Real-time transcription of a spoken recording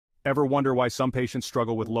Ever wonder why some patients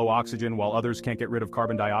struggle with low oxygen while others can't get rid of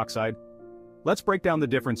carbon dioxide? Let's break down the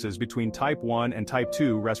differences between type 1 and type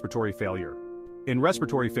 2 respiratory failure. In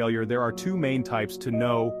respiratory failure, there are two main types to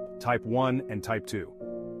know: type 1 and type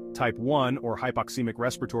 2. Type 1, or hypoxemic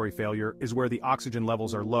respiratory failure, is where the oxygen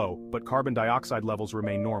levels are low, but carbon dioxide levels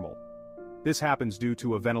remain normal. This happens due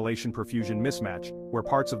to a ventilation-perfusion mismatch, where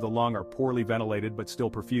parts of the lung are poorly ventilated but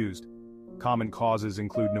still perfused. Common causes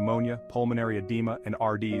include pneumonia, pulmonary edema, and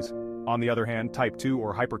RDs. On the other hand, type 2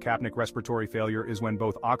 or hypercapnic respiratory failure is when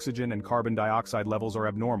both oxygen and carbon dioxide levels are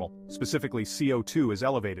abnormal, specifically CO2 is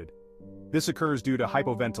elevated. This occurs due to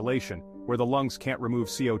hypoventilation, where the lungs can't remove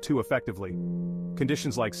CO2 effectively.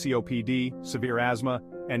 Conditions like COPD, severe asthma,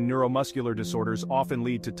 and neuromuscular disorders often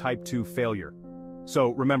lead to type 2 failure. So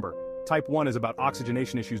remember, type 1 is about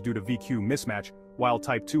oxygenation issues due to VQ mismatch, while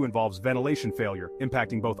type 2 involves ventilation failure,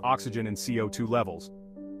 impacting both oxygen and CO2 levels.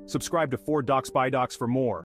 Subscribe to 4 Docs by Docs for more.